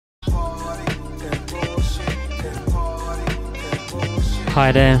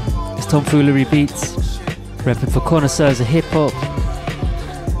Hi there, it's Tom Foolery Beats, repping for connoisseurs of hip hop,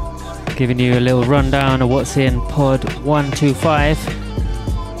 giving you a little rundown of what's in Pod 125.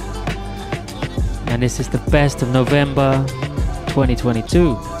 And this is the best of November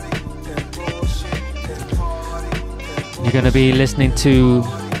 2022. You're going to be listening to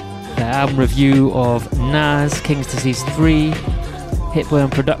the album review of Nas, King's Disease 3,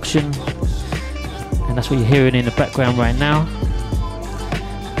 Hitburn Production, and that's what you're hearing in the background right now.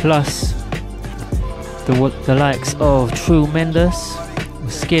 Plus the likes of True Mendes,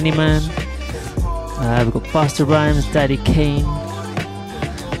 Skinny Man, we've got Busta Rhymes, Daddy Kane,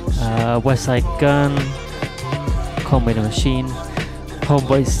 Westside Gun, Conway the Machine,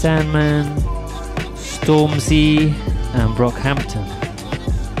 Homeboy Sandman, Stormzy, and Brockhampton.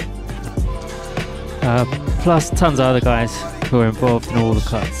 Plus tons of other guys who are involved in all the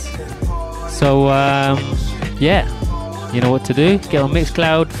cuts. So yeah, you know what to do. Get on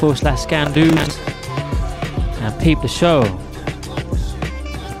Mixcloud/Scandudes and peep the show.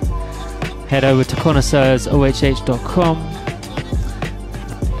 Head over to connoisseursohh.com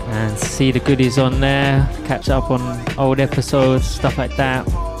and see the goodies on there. Catch up on old episodes, stuff like that,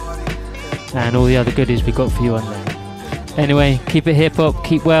 and all the other goodies we got for you on there. Anyway, keep it hip hop,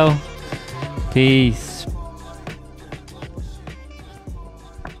 keep well. Peace.